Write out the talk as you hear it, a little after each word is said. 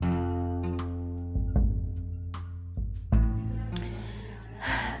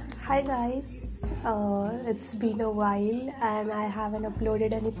Hi guys, it's been a while and I haven't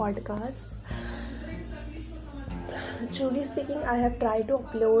uploaded any podcasts. Truly speaking, I have tried to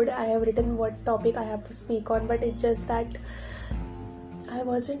upload, I have written what topic I have to speak on, but it's just that I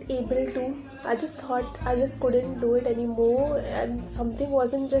wasn't able to. I just thought I just couldn't do it anymore, and something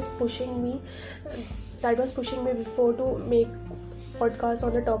wasn't just pushing me, that was pushing me before to make podcasts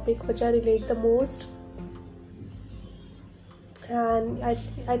on the topic which I relate the most. And I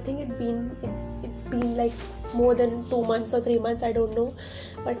think it's been like more than 2 months or 3 months, I don't know,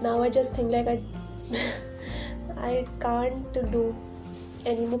 but now I just think like I can't do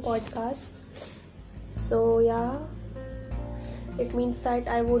any more podcasts. So yeah, it means that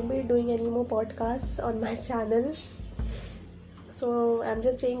I won't be doing any more podcasts on my channel. So I'm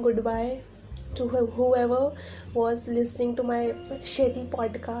just saying goodbye to whoever was listening to my shitty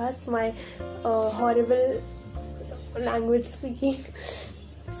podcast, my horrible language speaking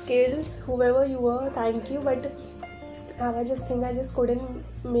skills. Whoever you were, thank you, but now I just think I just couldn't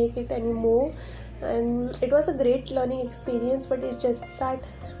make it anymore, and it was a great learning experience, but it's just that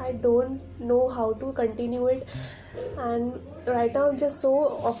I don't know how to continue it. And right now I'm just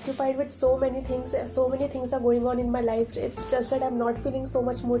so occupied with so many things are going on in my life. It's just that I'm not feeling so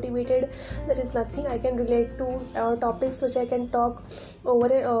much motivated. There is nothing I can relate to, topics which I can talk over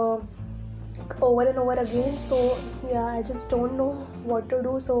and over again. So yeah, I just don't know what to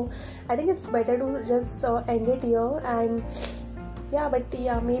do. So I think it's better to just end it here. And yeah, but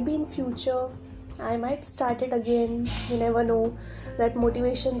yeah, maybe in future I might start it again. You never know, that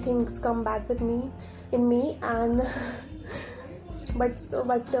motivation things come back with me and but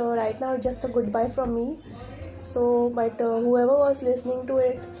right now just a goodbye from me. So but whoever was listening to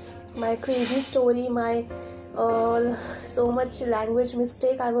it, my crazy story, my so much language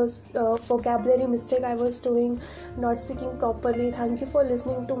mistake I was vocabulary mistake I was doing, not speaking properly, thank you for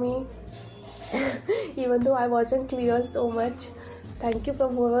listening to me even though I wasn't clear so much. Thank you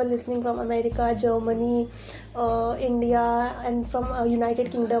from whoever listening from America, Germany, India, and from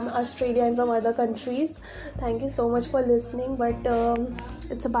United Kingdom, Australia, and from other countries. Thank you so much for listening. But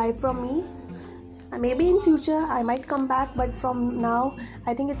it's a bye from me. Maybe in future I might come back, but from now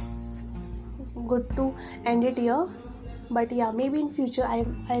I think it's good to end it here. But yeah, maybe in future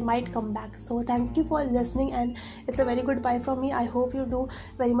I might come back. So thank you for listening, and it's a very good bye from me. I hope you do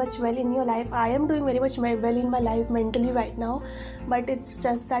very much well in your life. I am doing very much well in my life mentally right now, but it's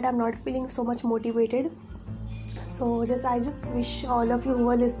just that I'm not feeling so much motivated. So I just wish all of you who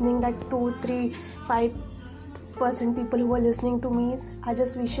are listening, that 2, 3, 5% people who are listening to me, I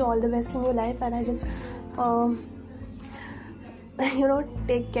just wish you all the best in your life, and I just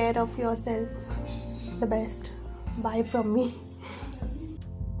take care of yourself the best. Bye from me.